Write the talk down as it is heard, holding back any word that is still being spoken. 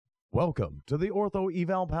Welcome to the Ortho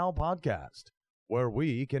Eval Pal podcast, where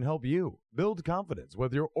we can help you build confidence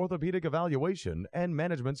with your orthopedic evaluation and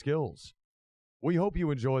management skills. We hope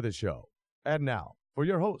you enjoy the show. And now, for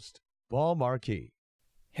your host, Paul Marquis.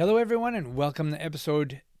 Hello, everyone, and welcome to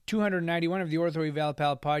episode 291 of the Ortho Eval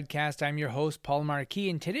Pal podcast. I'm your host, Paul Marquis,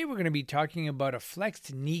 and today we're going to be talking about a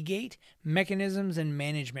flexed knee gait, mechanisms, and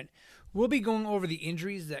management. We'll be going over the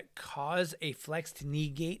injuries that cause a flexed knee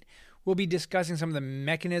gait. We'll be discussing some of the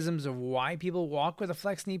mechanisms of why people walk with a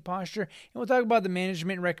flexed knee posture, and we'll talk about the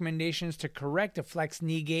management recommendations to correct a flexed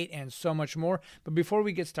knee gait and so much more. But before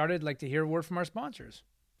we get started, I'd like to hear a word from our sponsors.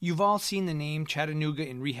 You've all seen the name Chattanooga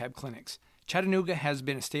in rehab clinics. Chattanooga has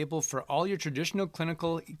been a staple for all your traditional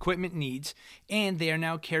clinical equipment needs, and they are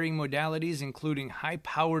now carrying modalities including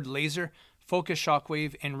high-powered laser, focus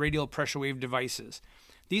shockwave, and radial pressure wave devices.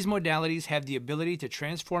 These modalities have the ability to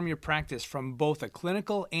transform your practice from both a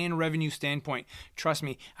clinical and revenue standpoint. Trust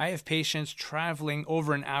me, I have patients traveling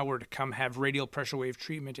over an hour to come have radial pressure wave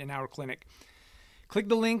treatment in our clinic. Click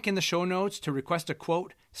the link in the show notes to request a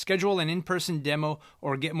quote, schedule an in-person demo,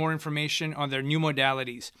 or get more information on their new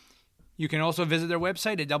modalities. You can also visit their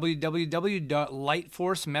website at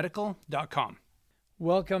www.lightforcemedical.com.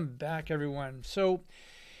 Welcome back, everyone. So,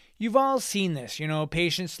 you've all seen this,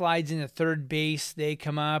 patient slides into third base, they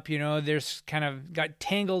come up, they're kind of got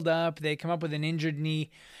tangled up, they come up with an injured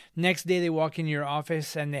knee. Next day they walk into your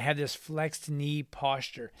office and they have this flexed knee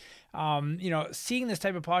posture. Seeing this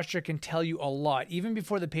type of posture can tell you a lot, even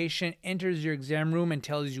before the patient enters your exam room and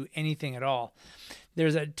tells you anything at all.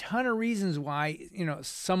 There's a ton of reasons why,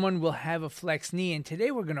 someone will have a flexed knee, and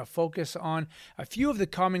today we're going to focus on a few of the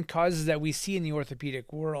common causes that we see in the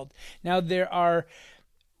orthopedic world. Now, there are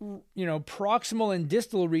proximal and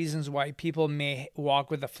distal reasons why people may walk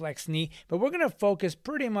with a flexed knee, but we're going to focus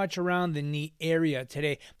pretty much around the knee area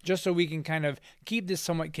today, just so we can kind of keep this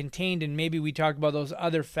somewhat contained, and maybe we talk about those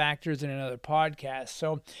other factors in another podcast.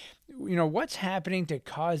 So, what's happening to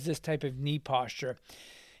cause this type of knee posture?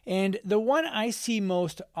 And the one I see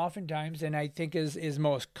most oftentimes, and I think is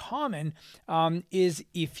most common, is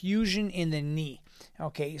effusion in the knee.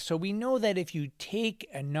 Okay, so we know that if you take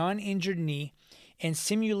a non-injured knee and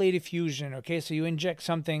simulate effusion, okay, so you inject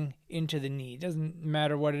something into the knee. It doesn't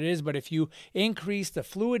matter what it is, but if you increase the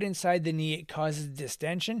fluid inside the knee, it causes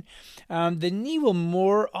distension. The knee will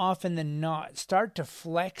more often than not start to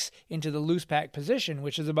flex into the loose pack position,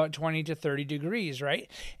 which is about 20 to 30 degrees, right?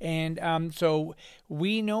 And so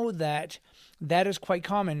we know that is quite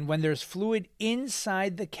common when there's fluid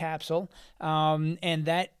inside the capsule, and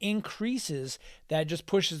that increases, that just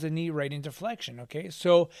pushes the knee right into flexion, okay?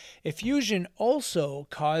 So effusion also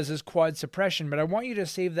causes quad suppression, but I want you to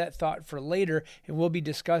save that thought for later, and we'll be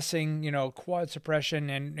discussing, quad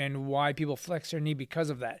suppression and why people flex their knee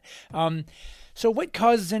because of that. So what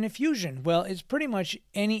causes an effusion? Well, it's pretty much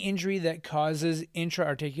any injury that causes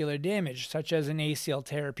intra-articular damage, such as an ACL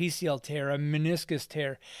tear, a PCL tear, a meniscus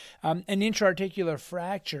tear, an intra-articular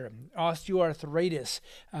fracture, osteoarthritis,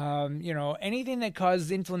 anything that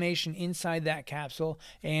causes inflammation inside that capsule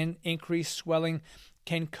and increased swelling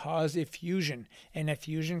can cause effusion, and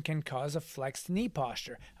effusion can cause a flexed knee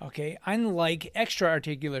posture, okay? Unlike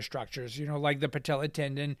extra-articular structures, like the patella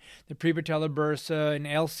tendon, the prepatellar bursa, and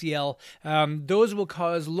LCL, those will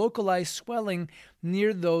cause localized swelling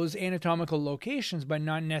near those anatomical locations, but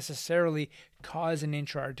not necessarily cause an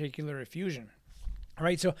intra-articular effusion. All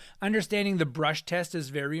right, so understanding the brush test is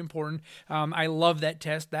very important. I love that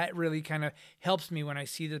test. That really kind of helps me when I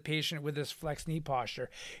see the patient with this flexed knee posture.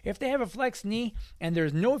 If they have a flexed knee and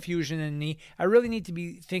there's no effusion in the knee, I really need to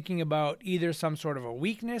be thinking about either some sort of a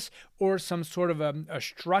weakness or some sort of a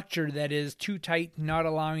structure that is too tight, not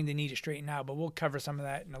allowing the knee to straighten out, but we'll cover some of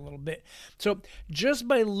that in a little bit. So just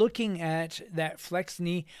by looking at that flexed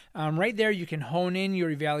knee, right there you can hone in your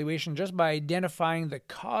evaluation just by identifying the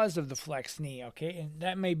cause of the flexed knee, okay? And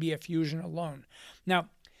that may be effusion alone. Now,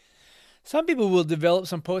 some people will develop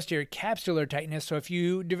some posterior capsular tightness. So if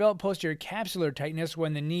you develop posterior capsular tightness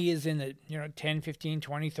when the knee is in the 10, 15,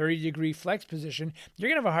 20, 30 degree flex position, you're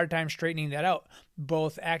going to have a hard time straightening that out,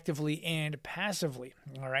 both actively and passively.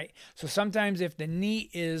 All right. So sometimes if the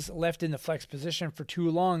knee is left in the flex position for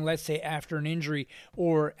too long, let's say after an injury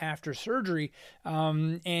or after surgery,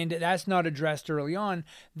 and that's not addressed early on,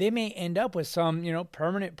 they may end up with some,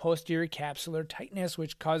 permanent posterior capsular tightness,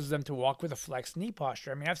 which causes them to walk with a flexed knee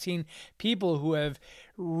posture. I mean, I've seen people who have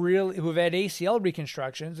who've had ACL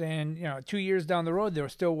reconstructions, and 2 years down the road, they were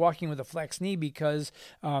still walking with a flex knee because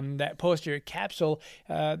that posterior capsule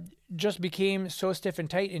just became so stiff and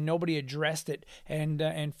tight, and nobody addressed it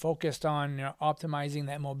and focused on optimizing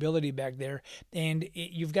that mobility back there. And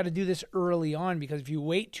you've got to do this early on, because if you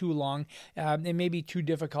wait too long, it may be too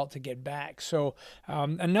difficult to get back. So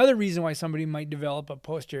another reason why somebody might develop a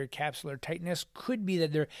posterior capsular tightness could be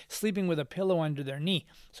that they're sleeping with a pillow under their knee.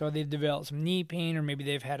 So they've developed some knee pain, or maybe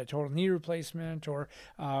they've had a total knee replacement, or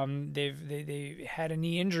they had a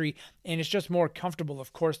knee injury, and it's just more comfortable,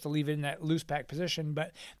 of course, to leave it in that loose pack position.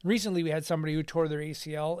 But recently we had somebody who tore their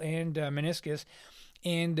ACL and meniscus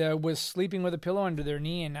and was sleeping with a pillow under their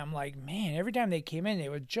knee, and I'm like, man, every time they came in, they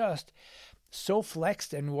were just so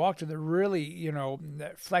flexed and walked with a really,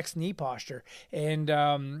 that flexed knee posture. And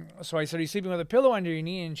so I said, are you sleeping with a pillow under your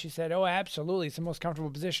knee? And she said, oh, absolutely. It's the most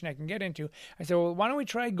comfortable position I can get into. I said, well, why don't we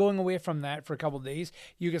try going away from that for a couple of days?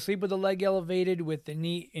 You can sleep with the leg elevated with the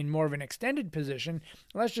knee in more of an extended position.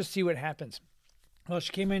 Let's just see what happens. Well,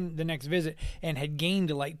 she came in the next visit and had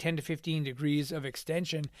gained like 10 to 15 degrees of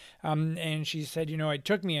extension. And she said, it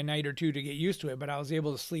took me a night or two to get used to it, but I was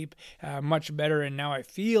able to sleep much better. And now I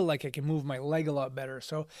feel like I can move my leg a lot better.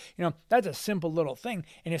 So, that's a simple little thing.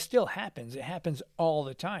 And it still happens. It happens all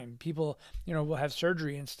the time. People, will have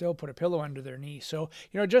surgery and still put a pillow under their knee. So,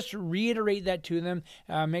 just reiterate that to them.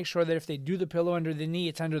 Make sure that if they do the pillow under the knee,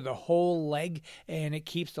 it's under the whole leg and it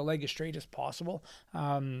keeps the leg as straight as possible.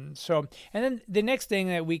 And then the next thing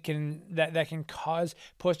that can cause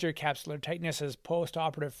posterior capsular tightness is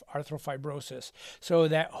post-operative arthrofibrosis. So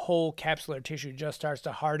that whole capsular tissue just starts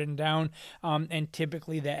to harden down, and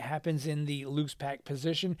typically that happens in the loose pack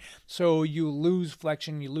position. So you lose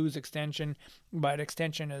flexion, you lose extension, but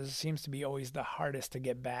extension seems to be always the hardest to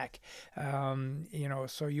get back.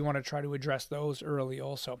 So you want to try to address those early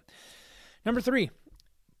also. Number 3.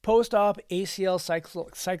 Post-op ACL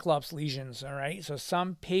cyclops lesions, all right? So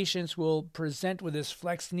some patients will present with this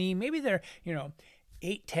flexed knee. Maybe they're,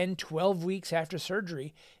 8, 10, 12 weeks after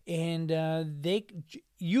surgery, and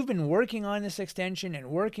you've been working on this extension and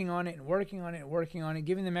working on it and working on it and working on it,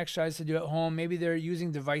 giving them exercise to do at home. Maybe they're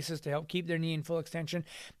using devices to help keep their knee in full extension,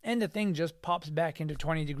 and the thing just pops back into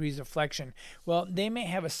 20 degrees of flexion. Well, they may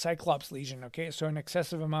have a cyclops lesion, okay? So an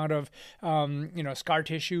excessive amount of, scar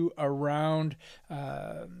tissue around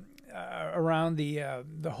the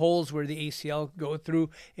holes where the ACL go through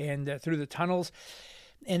and through the tunnels.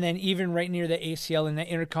 And then even right near the ACL in the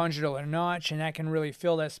intercondylar notch, and that can really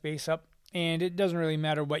fill that space up. And it doesn't really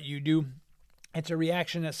matter what you do. It's a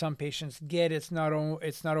reaction that some patients get. It's not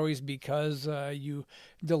always because you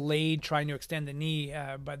delayed trying to extend the knee,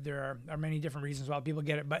 but there are many different reasons why people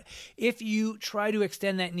get it. But if you try to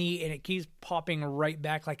extend that knee and it keeps popping right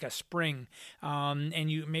back like a spring, and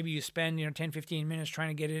you spend 10, 15 minutes trying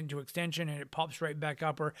to get it into extension and it pops right back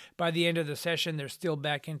up, or by the end of the session they're still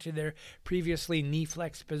back into their previously knee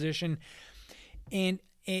flexed position, and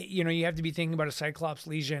you have to be thinking about a cyclops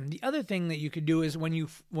lesion. The other thing that you could do is when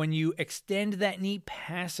you extend that knee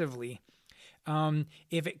passively,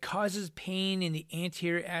 if it causes pain in the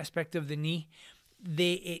anterior aspect of the knee,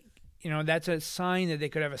 that's a sign that they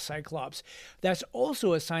could have a cyclops. That's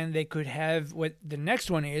also a sign they could have what the next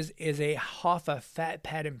one is a Hoffa fat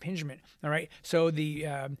pad impingement. All right, so the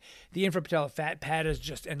infrapatellar fat pad is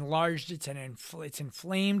just enlarged. It's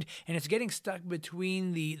inflamed, and it's getting stuck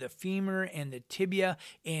between the femur and the tibia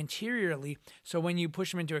anteriorly. So when you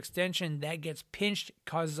push them into extension, that gets pinched,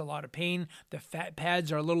 causes a lot of pain. The fat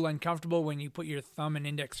pads are a little uncomfortable when you put your thumb and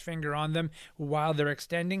index finger on them while they're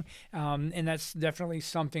extending, and that's definitely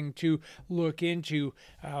something to look into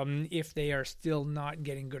if they are still not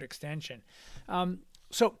getting good extension.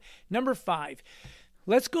 So number 5,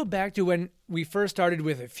 let's go back to when we first started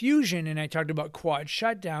with a fusion and I talked about quad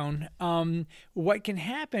shutdown. What can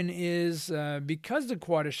happen is because the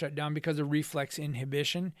quad is shut down because of reflex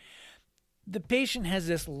inhibition, the patient has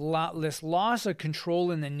this loss of control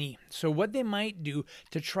in the knee. So what they might do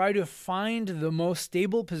to try to find the most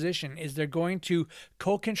stable position is they're going to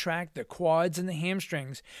co-contract the quads and the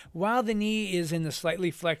hamstrings while the knee is in the slightly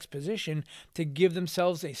flexed position to give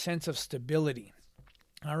themselves a sense of stability.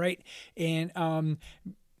 All right, and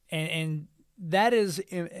that is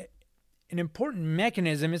an important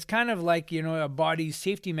mechanism. It's kind of like, a body's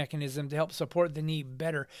safety mechanism to help support the knee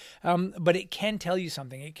better. But it can tell you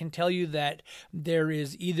something. It can tell you that there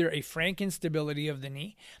is either a frank instability of the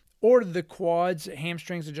knee, or the quads,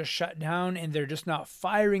 hamstrings are just shut down and they're just not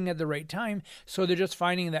firing at the right time. So they're just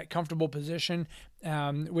finding that comfortable position,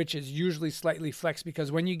 which is usually slightly flexed,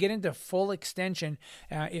 because when you get into full extension,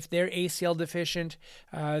 if they're ACL deficient,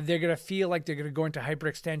 they're going to feel like they're going to go into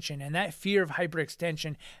hyperextension. And that fear of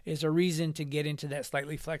hyperextension is a reason to get into that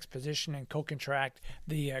slightly flexed position and co-contract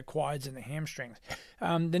the quads and the hamstrings.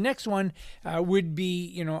 The next one would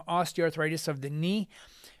be, osteoarthritis of the knee.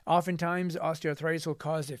 Oftentimes, osteoarthritis will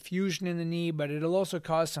cause a fusion in the knee, but it'll also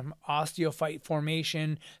cause some osteophyte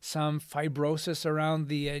formation, some fibrosis around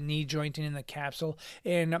the knee joint and in the capsule.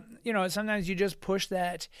 And, sometimes you just push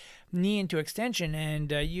that knee into extension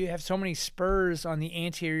and you have so many spurs on the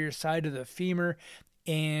anterior side of the femur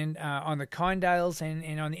and on the condyles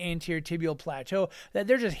and on the anterior tibial plateau that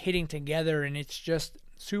they're just hitting together, and it's just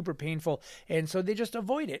super painful. And so they just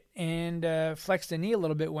avoid it and flex the knee a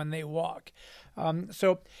little bit when they walk.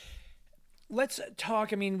 So let's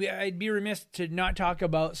talk. I'd be remiss to not talk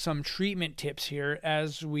about some treatment tips here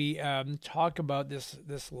as we talk about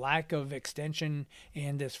this lack of extension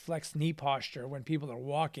and this flexed knee posture when people are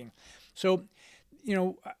walking. So,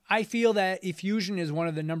 I feel that effusion is one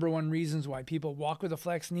of the number one reasons why people walk with a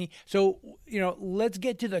flexed knee. So, let's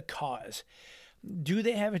get to the cause. Do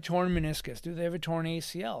they have a torn meniscus? Do they have a torn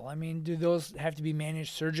ACL? Do those have to be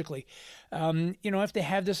managed surgically? If they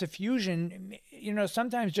have this effusion,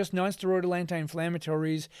 sometimes just nonsteroidal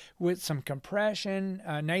anti-inflammatories with some compression,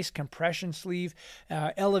 a nice compression sleeve,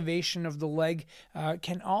 elevation of the leg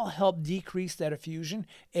can all help decrease that effusion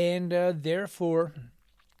and therefore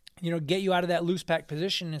get you out of that loose pack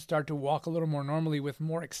position and start to walk a little more normally with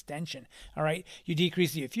more extension. All right. You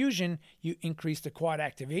decrease the effusion, you increase the quad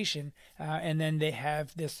activation, and then they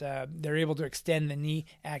have this, they're able to extend the knee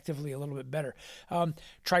actively a little bit better.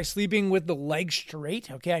 Try sleeping with the leg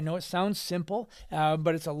straight. Okay. I know it sounds simple,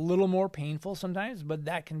 but it's a little more painful sometimes, but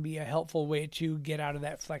that can be a helpful way to get out of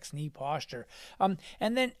that flexed knee posture. And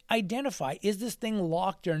then identify, is this thing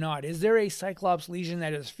locked or not? Is there a cyclops lesion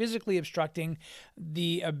that is physically obstructing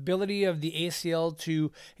the ability of the ACL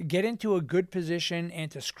to get into a good position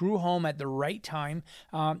and to screw home at the right time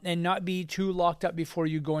and not be too locked up before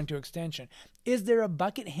you go into extension? Is there a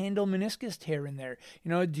bucket handle meniscus tear in there?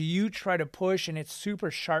 Do you try to push and it's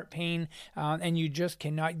super sharp pain and you just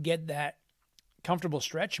cannot get that comfortable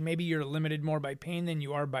stretch? Maybe you're limited more by pain than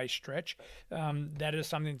you are by stretch. That is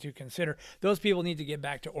something to consider. Those people need to get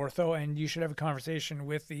back to ortho, and you should have a conversation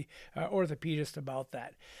with the orthopedist about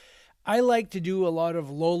that. I like to do a lot of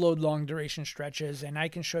low load, long duration stretches, and I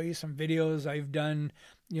can show you some videos. I've done,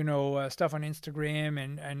 stuff on Instagram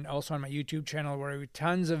and also on my YouTube channel where I have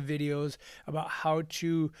tons of videos about how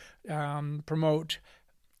to promote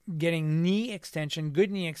getting knee extension, good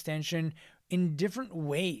knee extension in different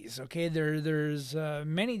ways. Okay, there's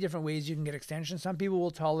many different ways you can get extension. Some people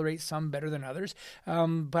will tolerate some better than others,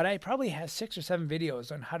 but I probably have 6 or 7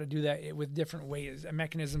 videos on how to do that with different ways and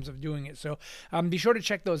mechanisms of doing it. So be sure to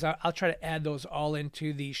check those out. I'll try to add those all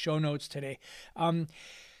into the show notes today.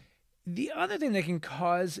 The other thing that can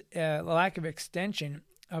cause a lack of extension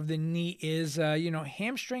of the knee is,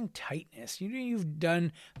 hamstring tightness. You've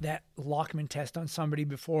done that Lockman test on somebody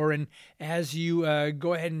before, and as you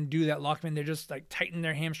go ahead and do that Lockman, they're just like tighten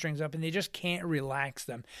their hamstrings up and they just can't relax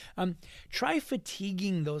them. Try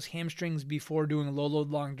fatiguing those hamstrings before doing low load,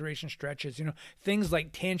 long duration stretches. Things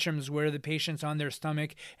like tantrums where the patient's on their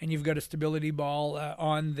stomach and you've got a stability ball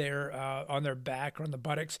on their back or on the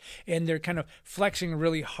buttocks, and they're kind of flexing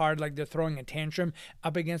really hard like they're throwing a tantrum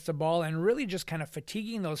up against the ball, and really just kind of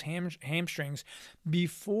fatiguing those hamstrings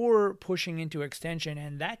before pushing into extension,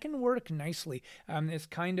 and that can work nicely. It's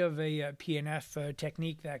kind of a PNF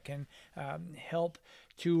technique that can help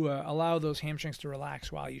to allow those hamstrings to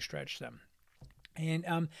relax while you stretch them.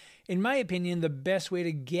 And in my opinion, the best way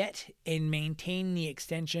to get and maintain the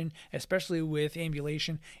extension, especially with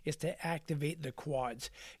ambulation, is to activate the quads.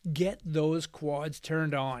 Get those quads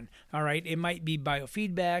turned on. All right. It might be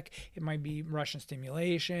biofeedback. It might be Russian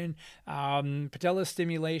stimulation, patella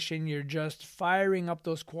stimulation. You're just firing up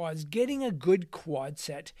those quads, getting a good quad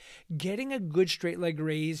set, getting a good straight leg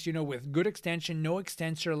raise, with good extension, no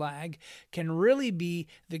extensor lag, can really be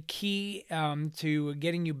the key to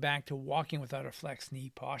getting you back to walking without a flexed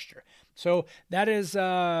knee posture. So that is,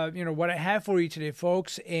 what I have for you today,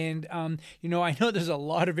 folks. And, I know there's a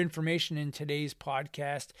lot of information in today's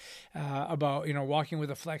podcast about, walking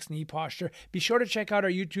with a flex knee posture. Be sure to check out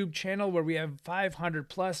our YouTube channel where we have 500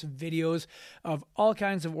 plus videos of all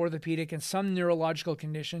kinds of orthopedic and some neurological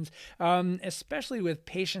conditions, especially with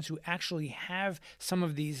patients who actually have some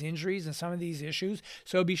of these injuries and some of these issues.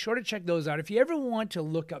 So be sure to check those out. If you ever want to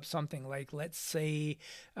look up something like, let's say,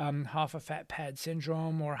 Hoffa fat pad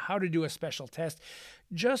syndrome, or how to do a special test,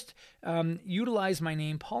 just utilize my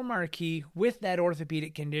name, Paul Marquis, with that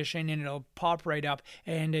orthopedic condition, and it'll pop right up.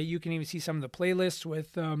 And you can even see some of the playlists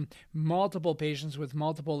with multiple patients with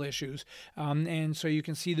multiple issues. And so you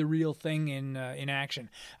can see the real thing in action.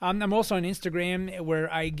 I'm also on Instagram,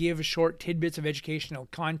 where I give short tidbits of educational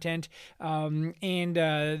content.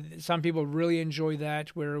 And some people really enjoy that,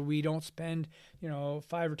 where we don't spend 5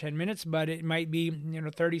 or 10 minutes, but it might be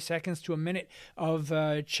 30 seconds to a minute of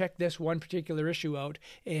check this one particular issue out,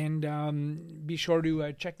 and be sure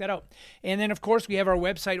to check that out. And then, of course, we have our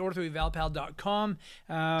website, orthoevalpal.com.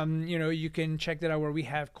 You can check that out, where we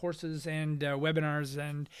have courses and webinars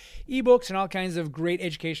and ebooks and all kinds of great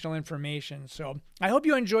educational information. So I hope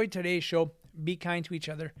you enjoyed today's show. Be kind to each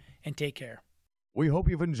other and take care. We hope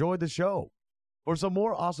you've enjoyed the show. For some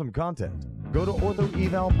more awesome content, go to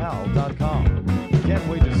orthoevalpal.com. Can't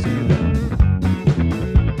wait to see you there.